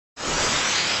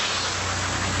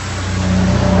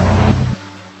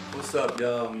What's up,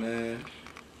 y'all, man?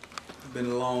 It's been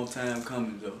a long time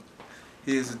coming, though.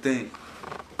 Here's the thing.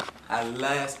 The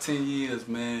last 10 years,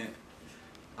 man,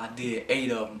 I did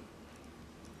 8 of them.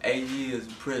 8 years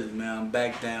in prison, man. I'm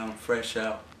back down, fresh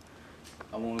out.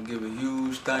 I want to give a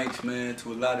huge thanks, man,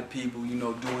 to a lot of people. You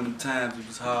know, during them times, it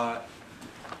was hard.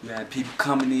 You had people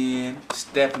coming in,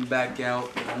 stepping back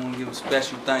out. I want to give a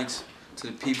special thanks to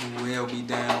the people who held me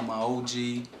down, my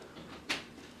OG,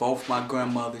 both my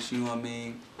grandmothers, you know what I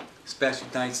mean? Special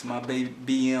thanks to my baby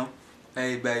BM.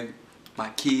 Hey, baby. My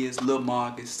kids, Lil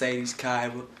Marcus, Sadie's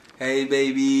Kyra. Hey,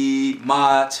 baby.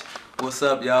 March. What's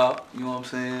up, y'all? You know what I'm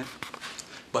saying?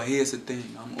 But here's the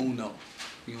thing. I'm Uno.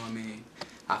 You know what I mean?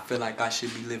 I feel like I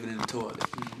should be living in the toilet.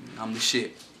 You know what I mean? I'm the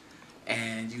shit.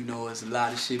 And, you know, there's a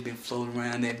lot of shit been floating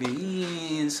around that been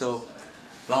in. So,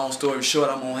 long story short,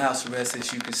 I'm on house arrest,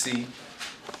 as you can see.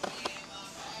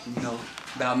 You know,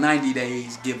 about 90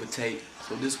 days, give or take.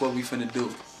 So this is what we finna do.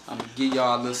 I'm gonna give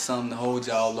y'all a little something to hold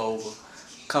y'all over.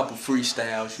 Couple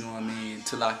freestyles, you know what I mean,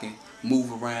 until I can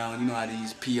move around. You know how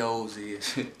these POs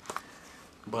is.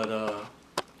 But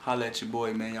holla at your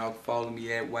boy, man. Y'all follow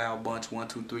me at Wild Bunch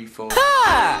 1234.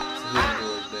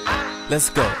 Let's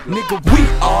go. Nigga, we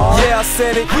are. Yeah, I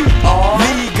said it. We are.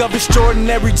 League of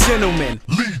Extraordinary Gentlemen.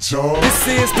 This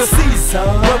is the season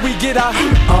where we get our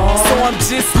heat on. So I'm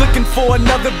just looking for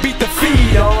another beat to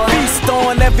feed on. Feast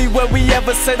on everywhere we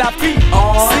ever set our feet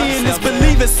on. Seeing is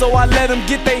believing, so I let them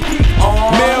get their heat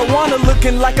on. Marijuana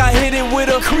looking like I hit it with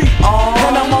a creep on.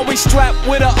 And I'm always strapped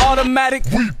with an automatic.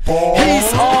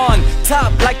 He's on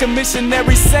top like a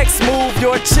missionary sex move.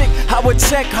 Your chick, I would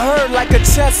check her like a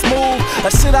chess move. Or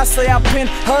should I say I pin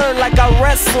her like I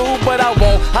wrestle? But I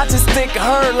won't, I just stick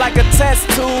her like a test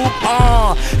tube.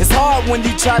 It's hard when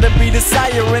you try to be the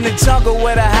sire in the jungle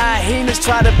where the hyenas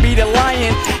try to be the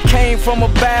lion. Came from a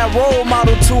bad role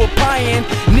model to a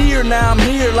pioneer. Now I'm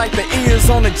here like the ears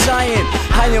on a giant.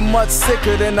 I am much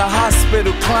sicker than a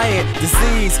hospital client.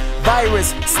 Disease, virus,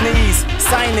 sneeze,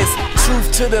 sinus,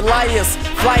 truth to the liars.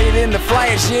 Fly it in the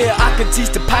flyers, yeah, I can teach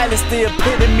the pilots the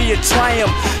epitome of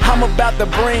triumph. I'm about to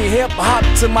bring hip-hop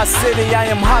to my city. I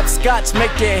am hopscotch,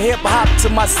 making hip-hop to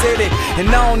my city. And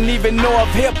I don't even know if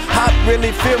hip-hop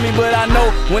really feel me, but I know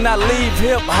when I leave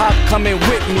hip-hop coming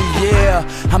with me, yeah.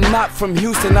 I'm not from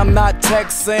Houston, I'm not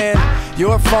Texan.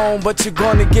 Your phone, but you're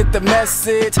gonna get the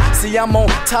message. See, I'm on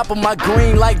top of my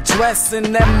green like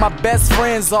dressing. And my best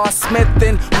friends are Smith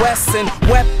and Wesson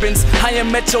weapons. I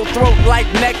am at your throat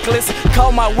like necklace.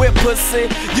 Call my whip pussy,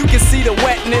 you can see the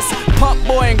wetness. Pump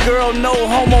boy and girl, no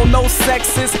homo, no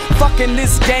sexist. Fucking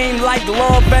this game like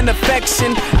love and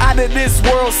affection. Out of this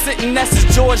world sitting next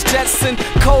to George Jetson.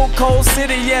 Cold, cold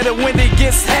city, yeah, the when it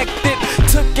gets hectic.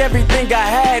 Took everything I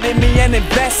had in me and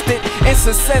invested in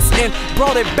success and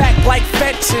brought it back like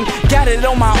fetching. Got it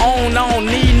on my own, I don't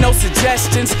need no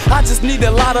suggestions. I just need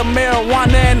a lot of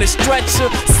marijuana and a stretcher.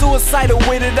 Suicidal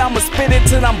with it, I'ma spit it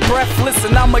till I'm breathless.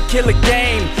 And I'ma kill a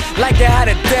game like it had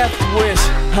a death wish.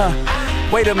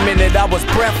 Wait a minute, I was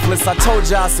breathless. I told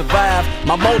you I survived.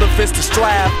 My motive is to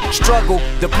strive, struggle,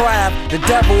 deprive the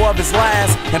devil of his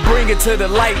lies, and bring it to the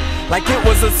light like it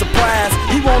was a surprise.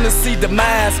 He wanna see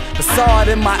demise, but saw it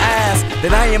in my eyes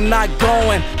that I am not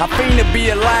going. I fiend to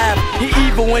be alive. He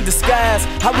evil in disguise.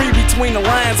 I read between the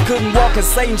lines, couldn't walk in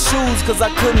Satan's shoes cause I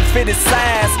couldn't fit his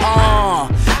size.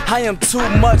 I am too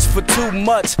much for too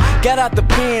much. Got out the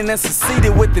pen and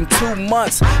succeeded within 2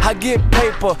 months. I get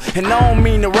paper, and I don't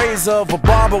mean the razor of a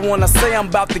barber when I say I'm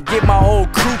about to get my whole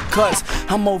crew cuts.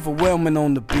 I'm overwhelming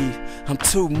on the beat, I'm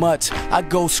too much. I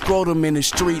go scrotum in the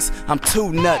streets, I'm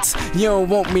too nuts. You don't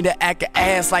want me to act an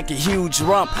ass like a huge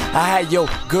rump. I had your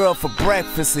girl for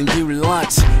breakfast and you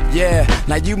lunch. Yeah,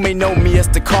 now you may know me as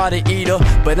the Carter Eater,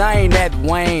 but I ain't that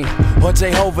Wayne or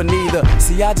Jehovah neither.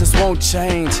 See, I just won't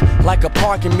change like a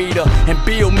parking meter and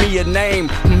build me a name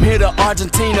from here to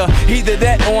Argentina. Either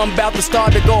that or I'm about to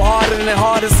start to go harder than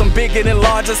hardest. I'm bigger than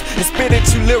largest and spit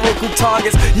at you lyrical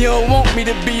targets. You don't want me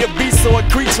to be a beast or a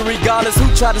creature regardless. Who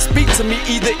try to speak to me,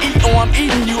 either eat or I'm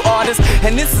eating you artists.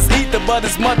 And this is ether, but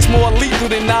it's much more lethal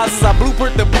than Nas's. I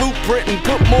blueprint the blueprint and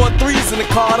put more threes in the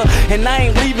Carter. And I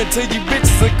ain't leaving till you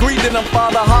bitches agree that I'm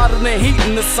father harder than heat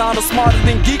in the sauna, smarter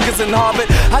than geekers in Harvard.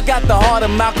 I got the heart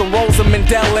of Malcolm, Rosa,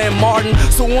 Mandela, and Martin.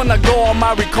 So when I go on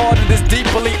my recorder, it's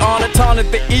deeply honored. Taunted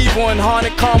the evil and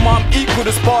haunted karma, I'm equal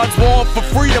to Spartans. Warm for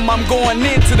freedom, I'm going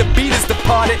into the beat is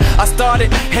departed. I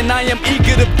started, and I am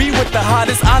eager to be with the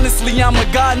hottest. Honestly, I'm a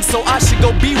god, and so I should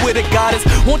go be with a goddess.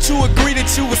 Won't you agree that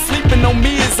you were sleeping on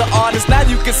me as an artist? Now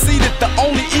you can see that the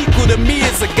only equal to me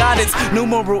is a goddess.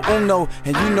 Numero uno,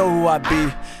 and you know who I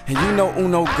be. And you know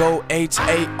uno go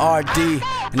H-A-R-D.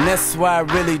 And that's why I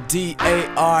really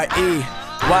D-A-R-E.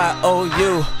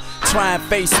 Y-O-U. Try and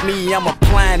face me, I'm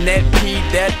applying that P,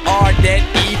 that R, that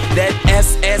E, that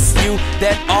S-S-U,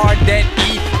 that R, that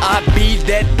E, I-B,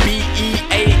 that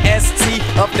B-E-A-S-T,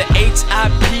 of the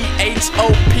H-I-P-H-O-P-G,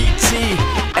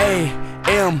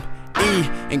 A-M-E.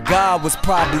 And God was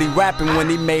probably rapping when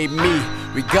he made me,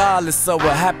 regardless of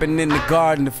what happened in the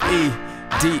Garden of E.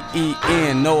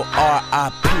 D-E-N-O-R-I-P,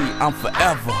 I'm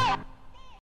forever